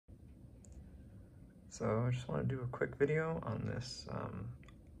So I just want to do a quick video on this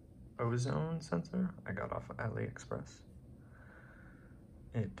ozone sensor I got off of Aliexpress.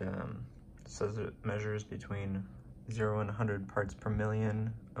 It says it measures between 0 and 100 parts per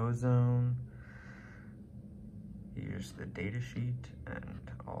million ozone. Here's the data sheet and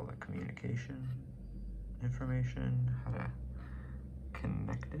all the communication information, how to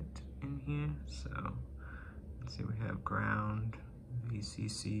connect it in here. So let's see, we have ground,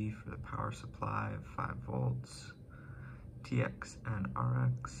 VCC for the power supply of 5 volts, TX and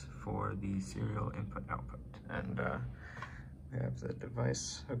RX for the serial input output. And we have the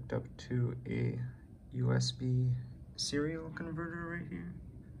device hooked up to a USB serial converter right here.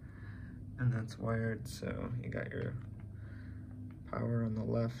 And that's wired, so you got your power on the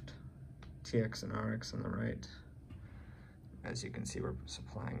left, TX and RX on the right. As you can see, we're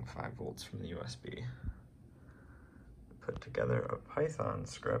supplying 5 volts from the USB. Put together a Python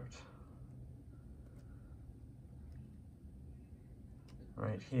script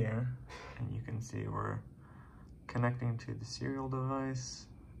right here, and you can see we're connecting to the serial device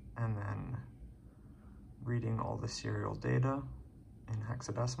and then reading all the serial data in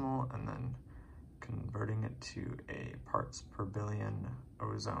hexadecimal and then converting it to a parts per billion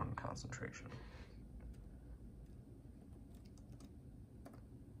ozone concentration.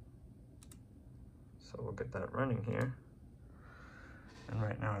 So we'll get that running here. And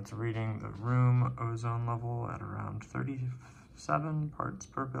right now it's reading the room ozone level at around 37 parts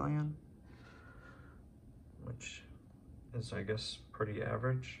per billion, which is, I guess, pretty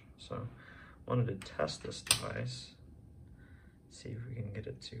average. So wanted to test this device, see if we can get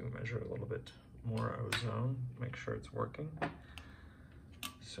it to measure a little bit more ozone, make sure it's working.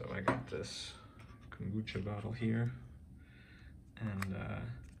 So I got this kombucha bottle here and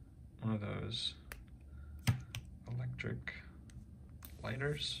one of those electric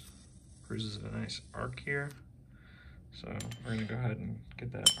lighters. Produces a nice arc here. So we're gonna go ahead and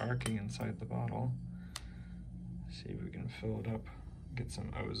get that arcing inside the bottle. See if we can fill it up, get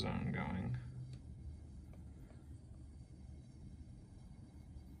some ozone going.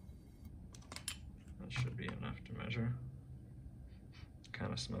 That should be enough to measure.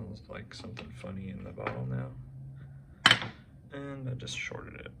 Kind of smells like something funny in the bottle now. And I just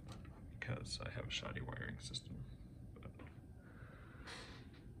shorted it because I have a shoddy wiring system.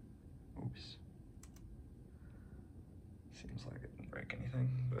 Oops. Seems like it didn't break anything,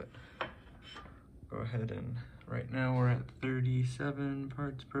 but go ahead and right now we're at 37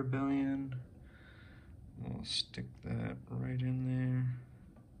 parts per billion. We'll stick that right in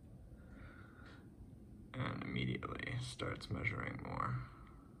there and immediately starts measuring more.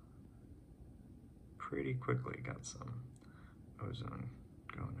 Pretty quickly got some ozone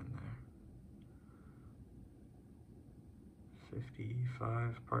going in there.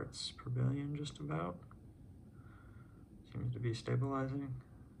 55 parts per billion, just about. Seems to be stabilizing.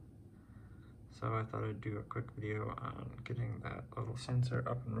 So I thought I'd do a quick video on getting that little sensor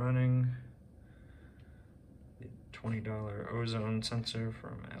up and running. The $20 ozone sensor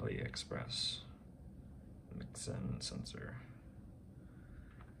from Aliexpress. Mixsen sensor.